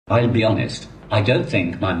I'll be honest, I don't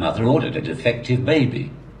think my mother ordered a defective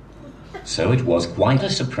baby. So it was quite a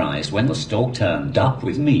surprise when the stork turned up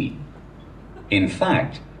with me. In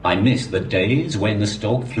fact, I miss the days when the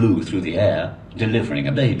stork flew through the air, delivering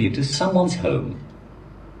a baby to someone's home.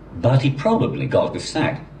 But he probably got the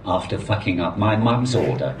sack after fucking up my mum's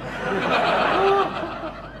order.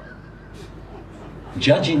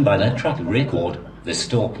 Judging by that track record, the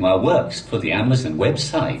stork now works for the Amazon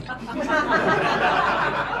website.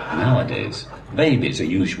 Nowadays, babies are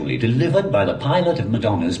usually delivered by the pilot of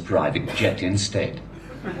Madonna's private jet instead.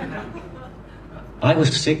 I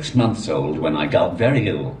was 6 months old when I got very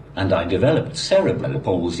ill, and I developed cerebral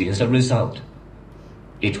palsy as a result.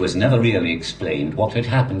 It was never really explained what had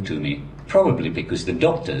happened to me, probably because the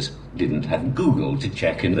doctors didn't have Google to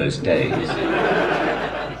check in those days.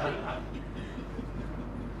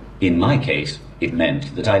 In my case, it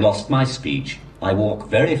meant that I lost my speech, I walk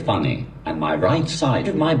very funny, and my right side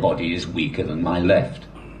of my body is weaker than my left.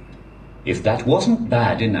 If that wasn't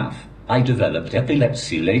bad enough, I developed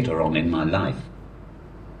epilepsy later on in my life.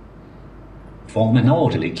 Form an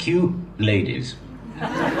orderly queue, ladies.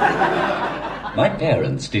 My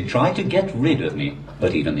parents did try to get rid of me,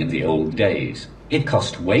 but even in the old days, it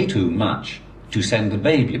cost way too much to send the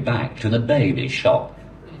baby back to the baby shop.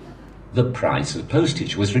 The price of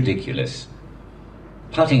postage was ridiculous.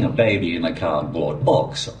 Putting a baby in a cardboard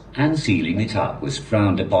box and sealing it up was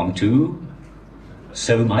frowned upon too.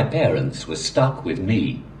 So my parents were stuck with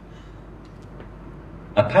me.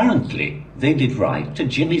 Apparently, they did write to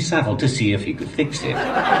Jimmy Savile to see if he could fix it,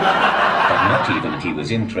 but not even he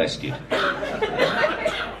was interested.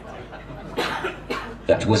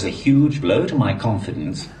 That was a huge blow to my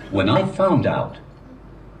confidence when I found out.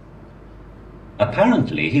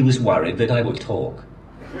 Apparently, he was worried that I would talk.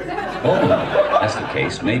 Or not, as the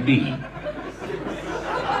case may be.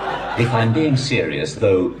 If I'm being serious,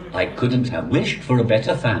 though, I couldn't have wished for a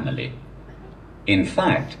better family. In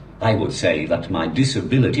fact, I would say that my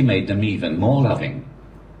disability made them even more loving.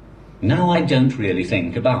 Now I don't really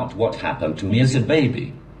think about what happened to me as a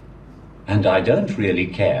baby. And I don't really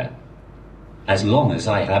care. As long as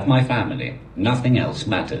I have my family, nothing else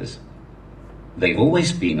matters. They've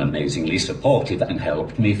always been amazingly supportive and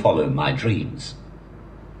helped me follow my dreams.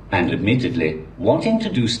 And admittedly, wanting to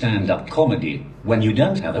do stand-up comedy when you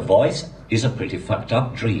don't have a voice is a pretty fucked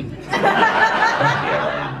up dream. But here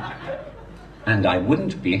I am. And I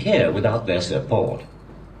wouldn't be here without their support.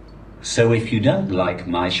 So if you don't like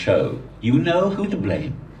my show, you know who to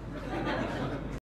blame.